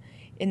rom-com.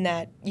 in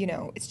that, you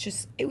know,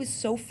 it was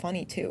so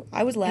funny too.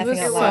 I was It laughing was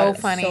out so loud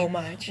funny. so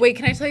much. Wait,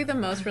 can I tell you the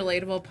most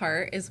relatable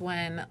part is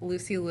when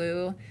Lucy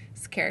Liu's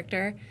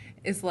character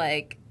is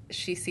like,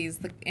 she sees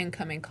the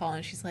incoming call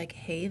and she's like,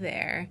 "Hey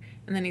there,"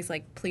 and then he's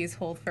like, "Please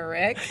hold for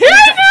Rick." Because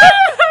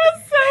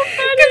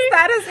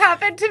that has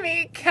happened to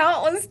me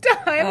countless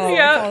times. Oh,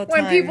 Yeah. all the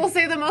When time. people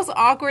say the most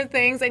awkward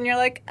things, and you're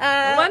like,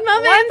 One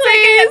moment,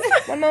 please.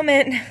 One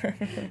moment.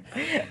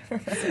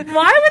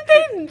 Why would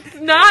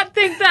they not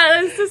think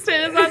that assistant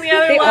is on the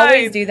other They line?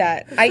 always do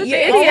that. It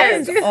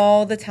idiots. happens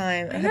all the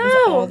time. It happens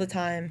know. all the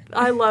time.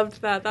 I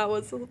loved that. That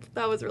was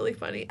really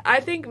funny. I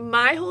think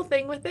my whole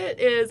thing with it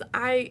is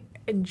I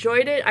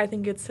enjoyed it. I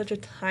think it's such a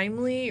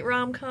timely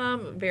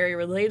rom-com, very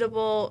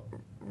relatable.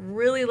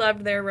 Really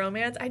loved their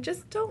romance. I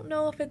just don't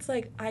know if it's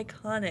like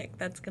iconic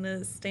that's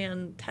gonna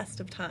stand test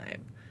of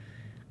time.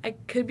 I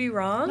could be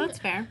wrong. That's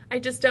fair. I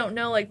just don't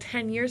know. Like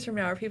 10 years from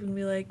now, are people gonna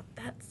be like,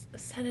 "That's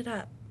set it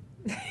up"?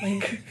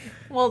 Like,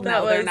 Well, That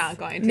no, they're was- not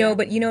going to. No,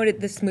 but you know what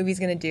this movie's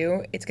going to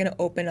do? It's going to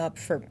open up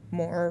for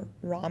more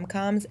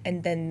rom-coms,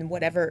 and then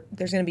whatever,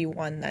 there's going to be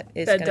one that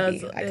is that going to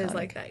does be iconic. is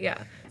like that,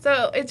 yeah.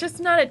 So it's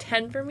just not a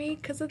 10 for me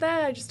because of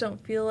that. I just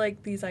don't feel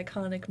like these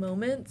iconic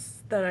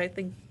moments that I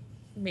think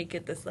make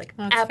it this like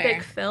That's epic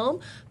fair. film.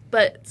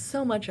 But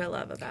so much I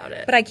love about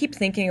it. But I keep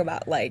thinking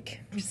about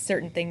like just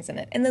certain things in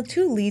it, and the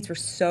two leads were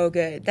so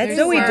good. That They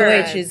Zoe were.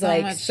 Deutsch is So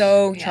like much-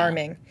 so yeah.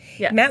 charming.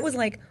 Yes. Matt was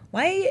like,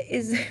 "Why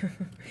is?"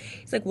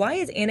 He's like, "Why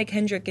is Anna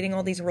Kendrick getting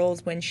all these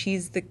roles when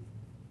she's the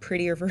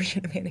prettier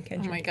version of Anna Oh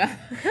Kendrick?" my god.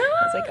 I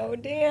was like, "Oh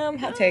damn,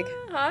 hot take,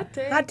 Hot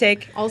take. hot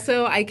take."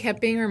 Also, I kept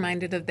being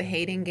reminded of the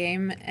Hating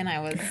Game, and I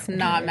was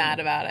not mad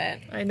about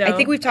it. I know. I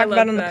think we've talked love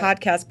about it on the that.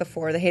 podcast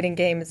before. The Hating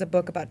Game is a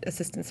book about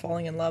assistants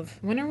falling in love.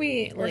 When are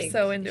we? We're Like,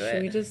 so into should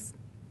it. we just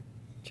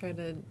try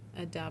to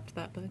adapt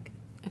that book?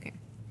 Okay.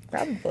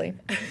 Probably.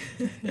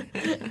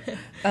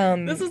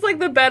 This is like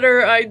the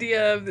better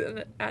idea of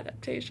an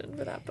adaptation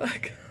for that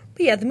book.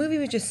 But yeah, the movie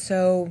was just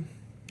so.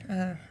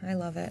 I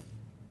love it.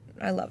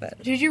 I love it.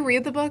 Did you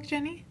read the book,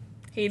 Jenny?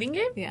 Hating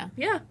Game? Yeah.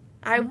 Yeah.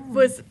 I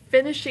was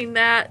finishing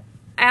that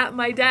at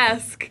my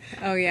desk.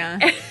 Oh yeah.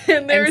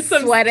 And there And were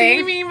some sweating.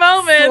 steamy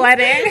moments.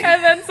 Sweating.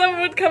 And then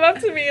someone would come up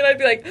to me and I'd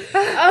be like,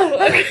 oh,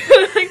 okay.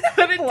 Like,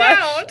 put it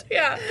down.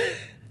 Yeah.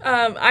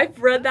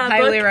 I've read that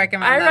Highly book.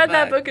 recommend I that read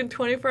that book. book in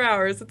 24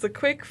 hours. It's a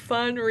quick,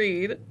 fun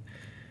read.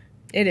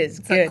 It is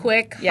It's good. a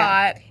quick, Yeah.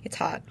 hot. It's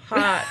hot.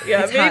 Hot.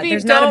 Yeah. It's hot. Maybe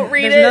There's don't not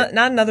read there's it.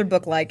 Not another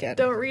book like it.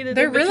 Don't read it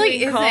There in really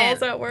between isn't.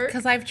 calls at work.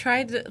 Because I've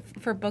tried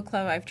for book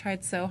club. I've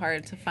tried so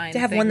hard to find To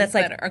have one things that's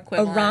like that are a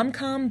equivalent.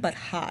 rom-com but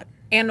hot.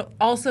 And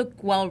also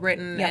well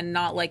written Yeah. and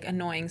not like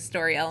annoying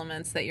story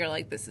elements that you're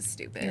like, this is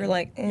stupid. You're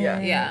like, Yeah.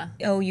 Yeah.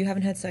 Oh, you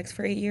haven't had sex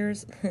for 8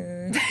 years?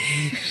 That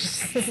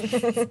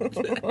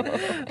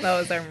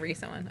was a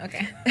recent one.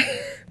 Okay.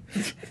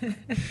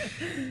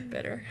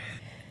 Bitter.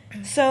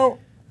 So,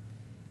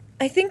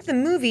 I think the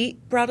movie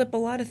brought up a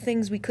lot of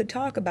things we could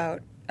talk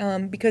about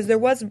because there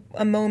was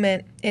a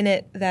moment in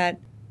it that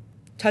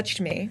touched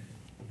me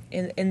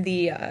in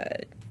the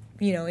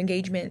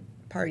engagement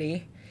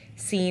party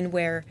scene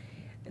where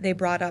they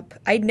brought up.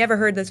 I'd never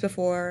heard this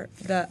before.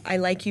 The "I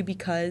like you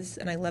because"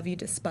 and "I love you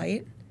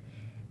despite,"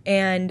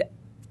 and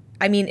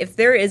I mean, if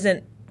there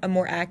isn't a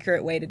more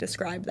accurate way to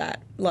describe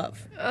that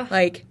love,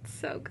 like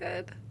So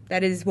good.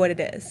 that is what it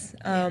is.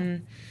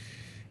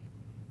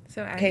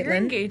 So at your Caitlin?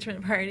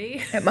 engagement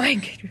party, At my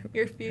engagement.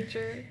 your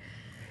future.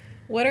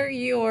 What are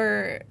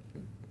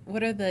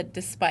the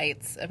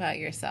despites about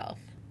yourself?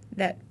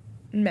 That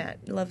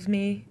Matt loves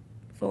me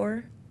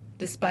for,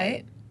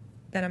 despite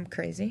that I'm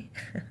crazy.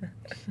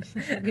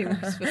 Be more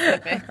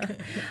specific.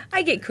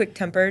 I get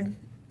quick-tempered,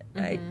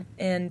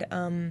 and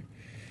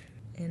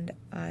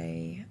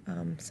I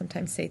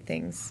sometimes say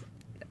things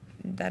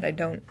that I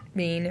don't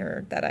mean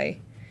or that I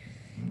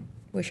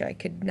wish I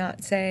could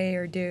not say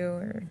or do,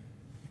 or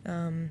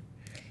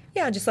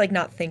just like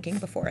not thinking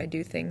before I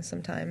do things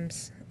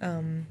sometimes.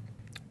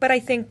 But I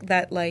think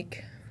that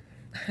like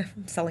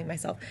I'm selling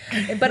myself.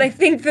 But I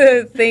think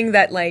the thing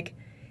that like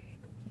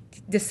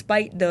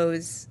despite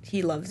those,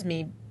 he loves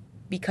me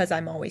because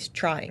I'm always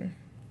trying.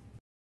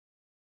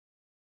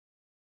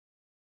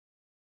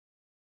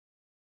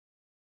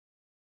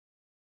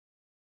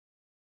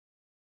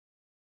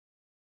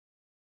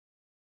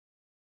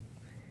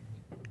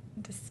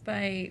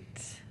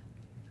 Despite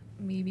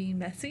me being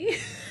messy,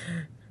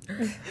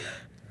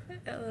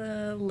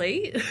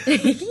 late.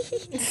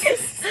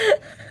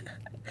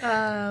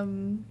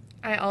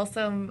 I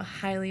also am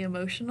highly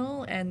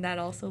emotional, and that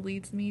also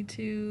leads me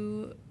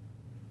to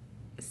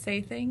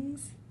say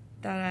things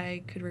that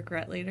I could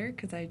regret later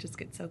because I just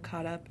get so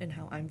caught up in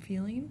how I'm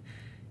feeling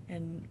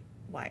and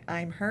why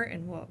I'm hurt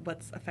and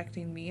what's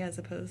affecting me as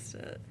opposed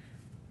to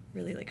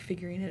really like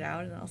figuring it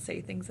out, and I'll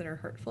say things that are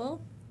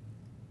hurtful.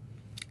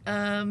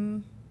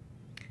 But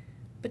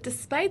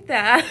despite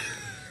that,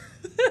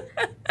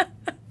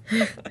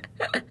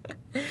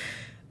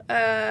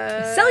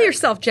 Sell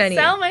yourself, Jenny.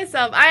 Sell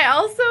myself.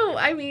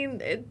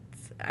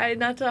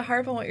 Not to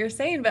harp on what you're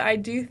saying, but I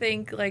do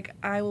think like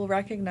I will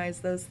recognize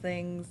those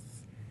things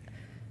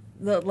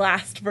the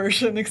last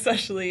version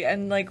especially,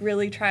 and like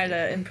really try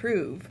to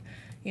improve,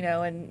 you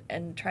know,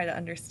 and try to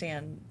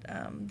understand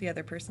the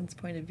other person's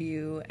point of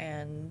view.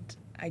 And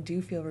I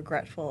do feel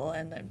regretful,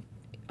 and I'm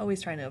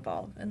always trying to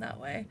evolve in that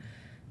way.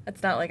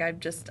 It's not like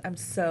I'm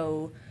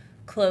so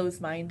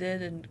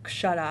closed-minded and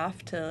shut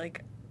off to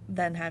like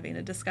then having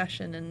a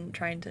discussion and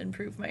trying to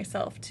improve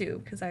myself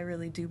too, because I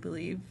really do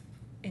believe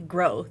in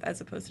growth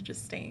as opposed to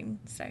just staying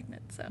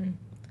stagnant. So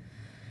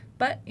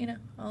but you know,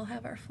 all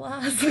have our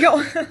flaws.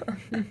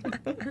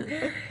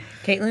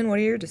 Caitlin, what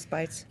are your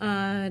despites?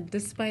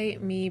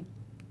 Despite me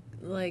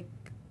like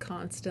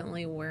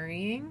constantly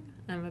worrying,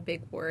 I'm a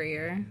big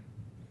worrier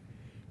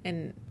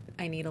and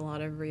I need a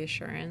lot of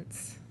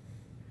reassurance.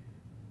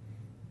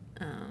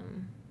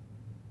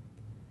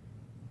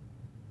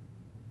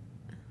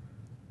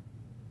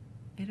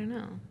 I don't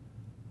know.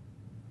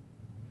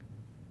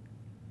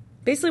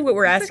 Basically, what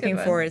we're asking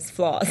for is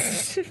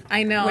flaws.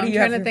 I know. What do I'm you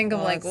trying have to think for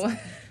of like flaws? what.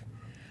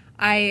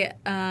 I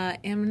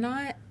am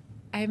not.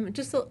 I'm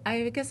just.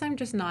 I guess I'm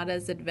just not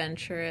as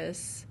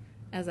adventurous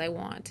as I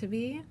want to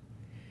be,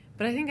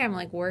 but I think I'm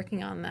like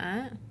working on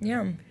that.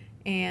 Yeah.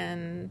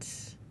 And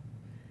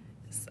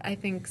I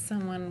think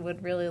someone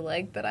would really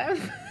like that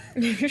I'm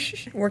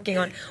working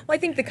on. Well, I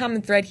think the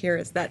common thread here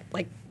is that,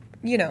 like,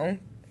 you know,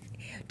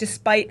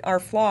 despite our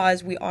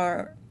flaws, we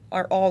are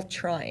all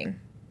trying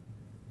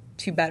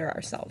to better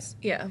ourselves.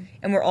 Yeah.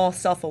 And we're all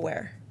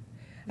self-aware.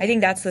 I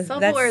think that's the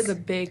self-aware is a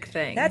big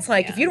thing. That's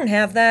like, if you don't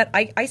have that,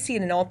 I see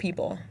it in all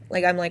people.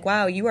 Like, I'm like,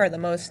 wow, you are the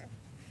most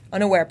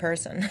unaware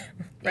person.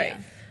 Right. Yeah.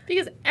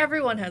 Because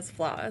everyone has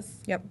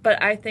flaws. Yep.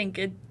 But I think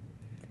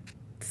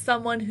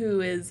someone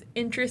who is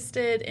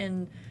interested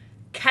in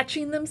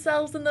catching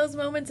themselves in those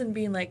moments and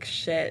being like,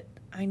 shit,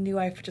 I knew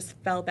I just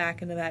fell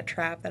back into that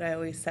trap that I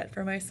always set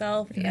for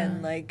myself. Yeah.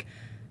 And like,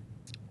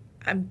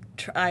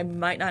 I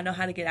might not know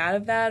how to get out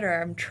of that,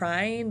 or I'm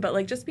trying, but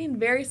like just being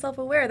very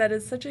self-aware, that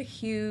is such a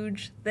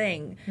huge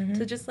thing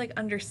to just like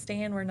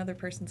understand where another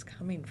person's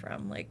coming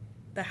from. Like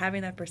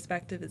having that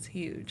perspective is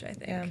huge, I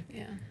think.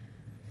 Yeah.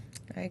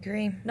 I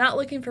agree. Not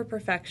looking for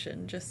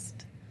perfection,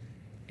 just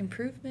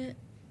improvement,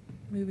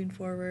 moving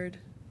forward,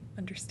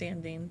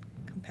 understanding,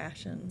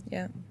 compassion.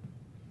 Yeah.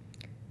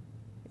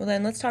 Well,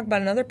 then let's talk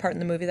about another part in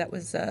the movie that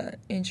was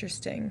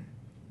interesting.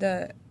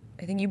 I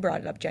think you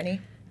brought it up, Jenny.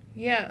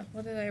 Yeah.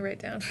 What did I write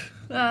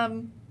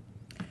down?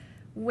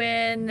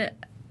 When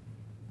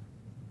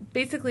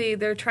basically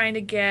they're trying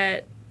to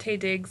get Taye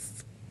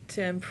Diggs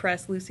to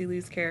impress Lucy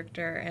Liu's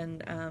character,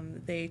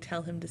 and they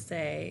tell him to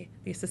say,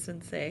 the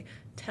assistants say,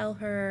 tell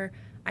her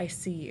I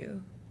see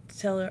you.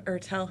 Tell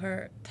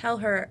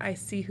her I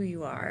see who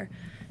you are.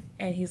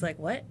 And he's like,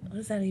 what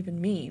does that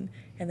even mean?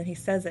 And then he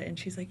says it, and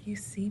she's like, you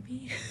see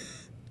me?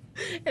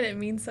 And it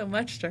means so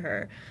much to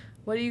her.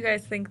 What do you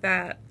guys think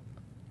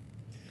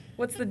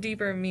what's the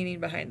deeper meaning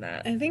behind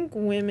that? I think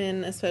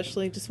women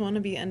especially just want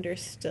to be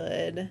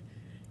understood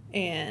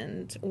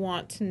and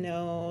want to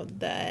know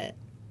that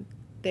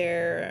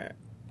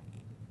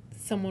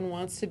someone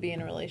wants to be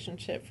in a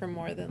relationship for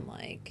more than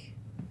like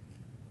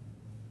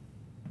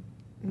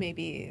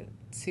maybe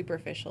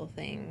superficial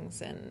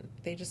things, and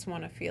they just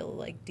want to feel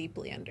like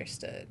deeply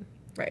understood.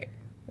 Right.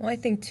 Well, I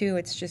think too,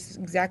 it's just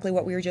exactly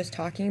what we were just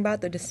talking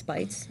about, the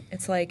despites.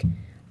 It's like,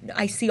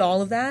 I see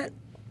all of that,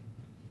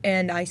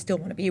 and I still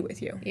want to be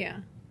with you. Yeah.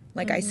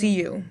 Like, I see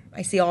you.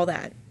 I see all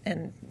that.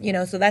 And, you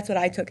know, so that's what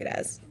I took it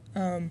as.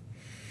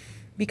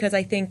 Because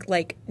I think,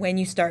 like, when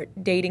you start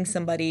dating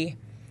somebody,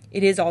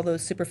 it is all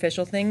those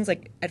superficial things.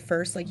 Like, at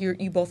first, like,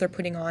 you both are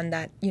putting on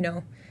that, you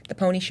know, the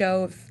pony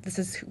show of this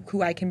is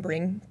who I can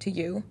bring to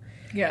you.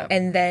 Yeah.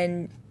 And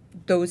then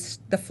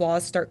the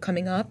flaws start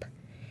coming up.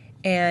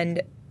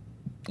 And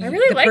I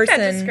really like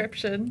that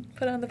description.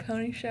 Put on the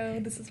pony show.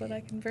 This is what I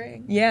can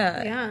bring.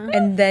 Yeah. Yeah.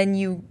 And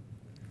then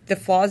the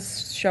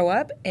flaws show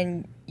up,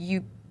 and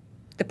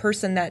the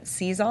person that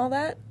sees all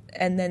that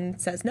and then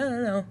says,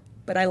 no,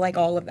 but I like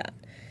all of that.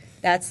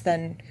 That's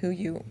then who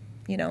you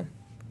know,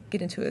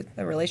 get into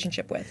a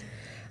relationship with.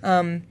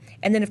 And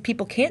then if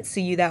people can't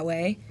see you that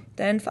way,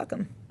 then fuck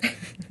them.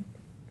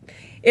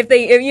 if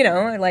you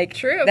know, like,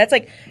 true. That's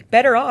like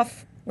better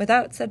off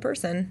without said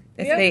person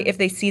if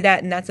they see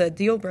that, and that's a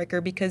deal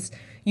breaker, because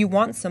you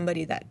want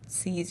somebody that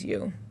sees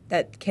you,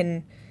 that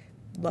can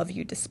love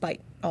you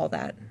despite all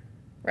that.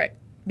 Right.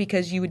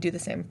 Because you would do the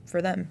same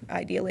for them,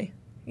 ideally.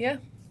 Yeah.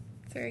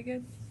 Very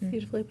good.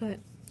 Beautifully put.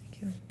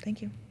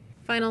 Thank you.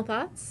 Final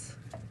thoughts?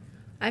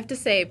 I have to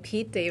say,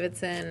 Pete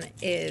Davidson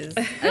is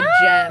a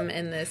gem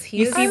in this.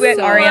 You see what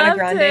Ariana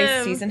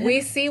Grande sees in him?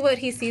 We see what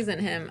he sees in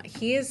him.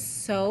 He is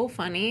so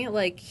funny.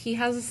 Like, he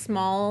has a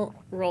small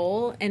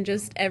role, and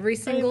just every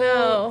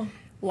single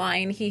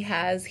line he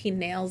has, he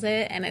nails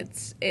it, and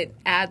it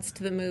adds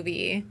to the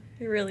movie.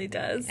 It really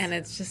does. And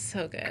it's just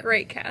so good.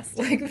 Great cast.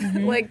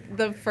 Like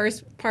the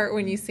first part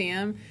when you see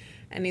him,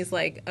 and he's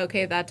like,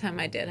 okay, that time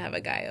I did have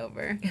a guy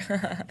over.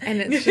 And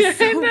it's just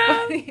so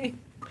funny.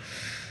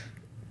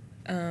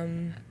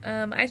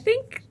 I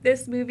think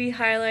this movie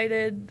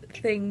highlighted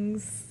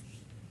things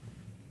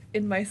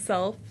in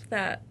myself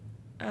that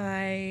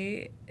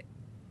I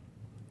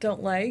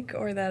don't like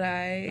or that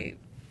I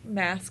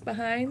mask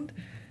behind.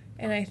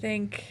 And I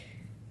think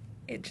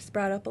it just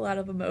brought up a lot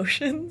of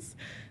emotions,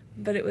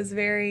 but it was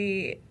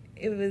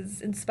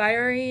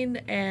inspiring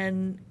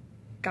and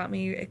got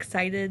me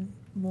excited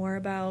more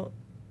about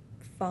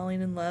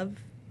falling in love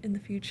in the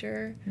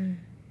future.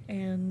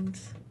 And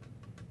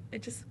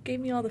it just gave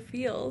me all the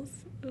feels.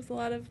 It was a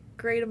lot of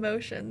great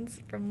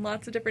emotions from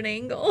lots of different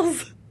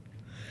angles.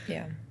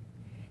 Yeah.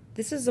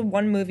 This is the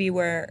one movie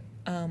where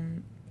I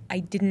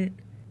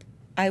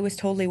was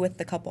totally with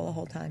the couple the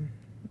whole time.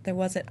 There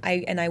wasn't,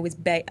 I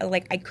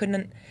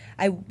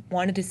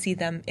wanted to see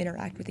them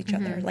interact with each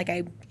other. Like,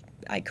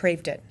 I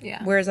craved it.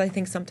 Yeah. Whereas I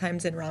think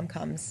sometimes in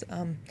rom-coms,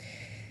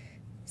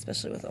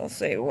 especially with, I'll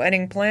say,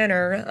 Wedding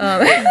Planner,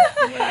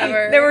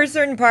 there were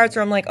certain parts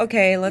where I'm like,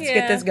 okay, let's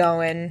get this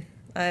going.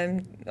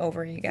 I'm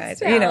over you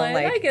guys. You know,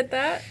 like, I get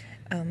that.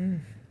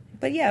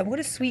 But yeah, what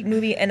a sweet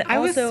movie. And I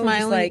was also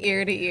smiling like,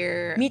 ear to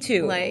ear. Me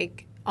too.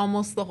 Like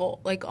almost the whole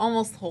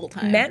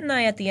time. Matt and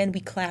I at the end,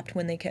 we clapped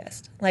when they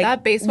kissed. Like,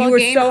 that baseball we were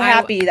game, so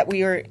happy that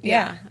we were.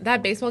 Yeah,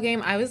 that baseball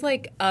game, I was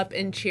like up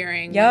and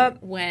cheering.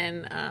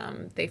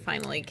 When they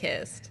finally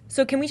kissed.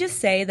 So can we just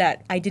say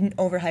that I didn't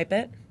overhype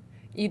it?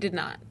 You did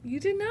not. You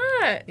did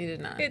not. You did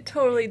not. It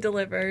totally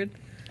delivered.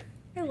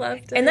 I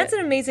loved it. And that's an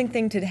amazing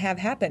thing to have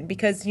happen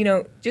because, you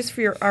know, just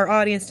for our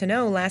audience to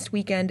know, last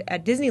weekend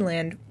at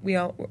Disneyland, we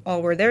all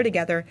were there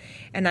together,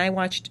 and I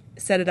watched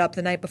Set It Up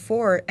the night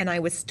before, and I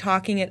was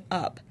talking it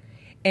up.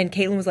 And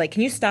Caitlin was like,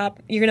 can you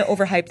stop? You're going to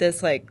overhype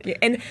this. Like,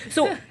 and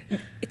so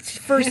it's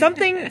for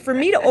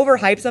me to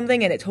overhype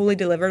something and it totally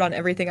delivered on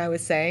everything I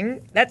was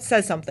saying, that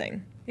says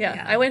something.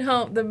 Yeah. I went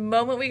home. The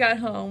moment we got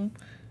home,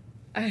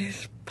 I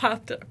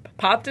popped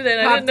it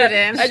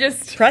in. I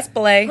just press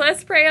play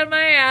on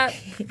my app.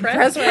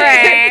 Press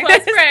play.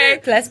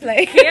 Press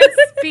play. Can't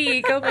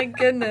speak. Oh my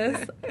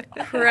goodness.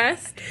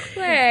 Pressed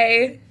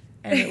play.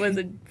 And it was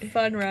a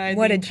fun ride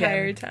the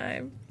entire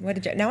time. What a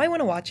gem. Now I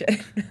want to watch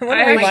it. I've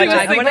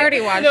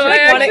already watched it. I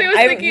actually was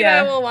thinking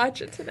I will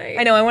watch it tonight.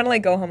 I know. I want to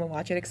like go home and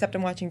watch it, except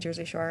I'm watching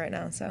Jersey Shore right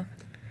now. So.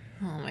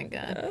 Oh my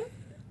God.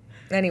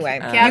 Anyway,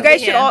 you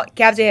guys should all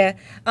Cabs here.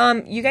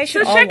 You guys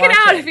should all check watch it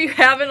out if you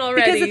haven't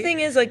already. Because the thing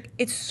is, like,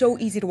 it's so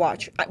easy to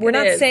watch. We're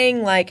not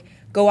saying like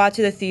go out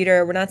to the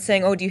theater. We're not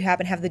saying, oh, do you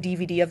happen to have the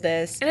DVD of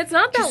this? And it's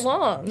not that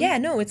long. Yeah,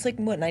 no, it's like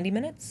what, 90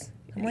 minutes?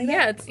 Like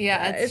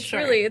it's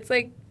short. Really, it's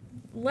like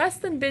less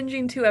than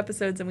binging 2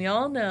 episodes, and we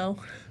all know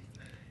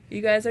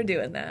you guys are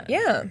doing that.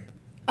 Yeah.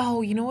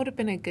 Oh, you know what would have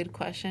been a good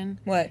question?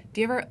 What?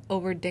 Do you ever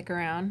over dick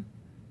around?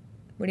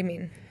 What do you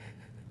mean?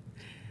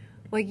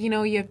 Like, you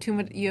know, you have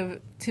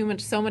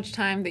so much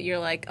time that you're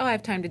like, oh, I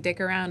have time to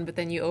dick around, but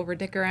then you over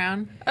dick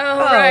around. Oh,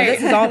 right.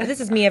 This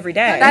is me every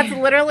day. That's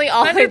literally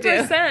all 100%. I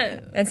do.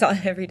 That's all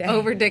every day.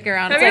 Over dick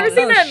around. Have you ever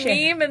seen that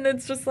meme? And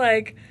it's just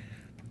like,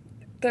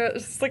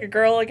 there's just like a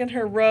girl like in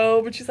her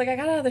robe, and she's like, I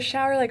got out of the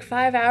shower like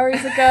 5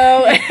 hours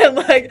ago, and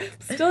like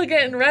still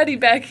getting ready,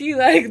 Becky.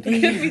 Like,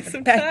 give me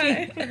some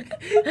time.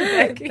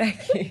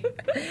 Becky.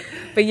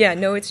 But yeah,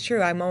 no, it's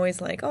true. I'm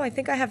always like, oh, I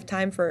think I have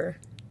time for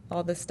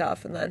all this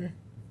stuff, and then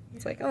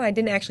it's like, oh, I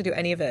didn't actually do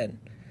any of it.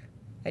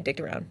 I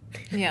dicked around.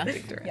 Yeah.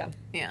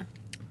 Yeah.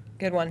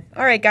 Good one.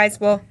 All right, guys.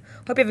 Well,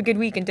 hope you have a good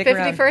week and dick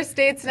around. 51st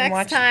dates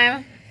next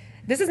time.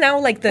 This is now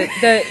like the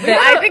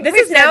this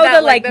is now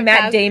the like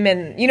Matt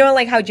Damon. You know,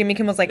 like how Jimmy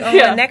Kimmel's like,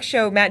 oh, next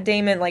show Matt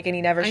Damon, like, and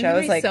he never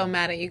shows. I'm like, so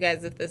mad at you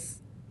guys if this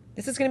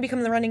is going to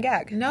become the running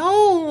gag.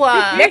 No.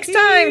 Next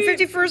time,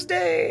 51st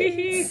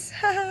dates.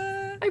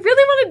 I really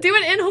want to do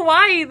it in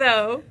Hawaii,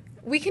 though.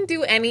 We can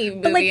do any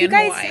movie but like you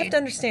guys Hawaii. have to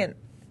understand.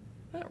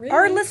 Not really.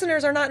 Our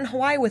listeners are not in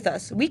Hawaii with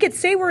us. We could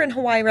say we're in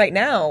Hawaii right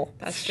now.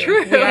 That's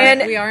true. We are in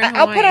Hawaii.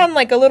 I'll put on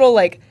like a little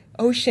like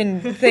ocean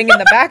thing in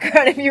the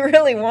background if you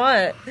really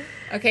want.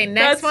 Okay,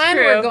 next one,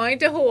 we're going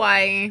to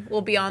Hawaii.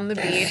 We'll be on the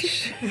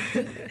beach.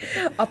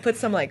 I'll put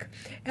some like,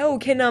 oh,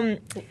 can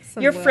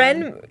your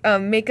friend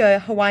make a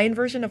Hawaiian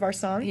version of our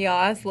song? Yeah,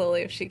 ask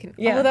Lily if she can.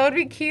 Yeah. Oh, that would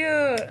be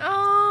cute.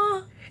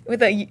 Oh.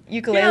 With a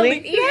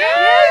ukulele?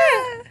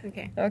 Yeah.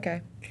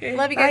 Okay.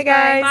 Love you guys. Bye,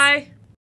 guys. Bye.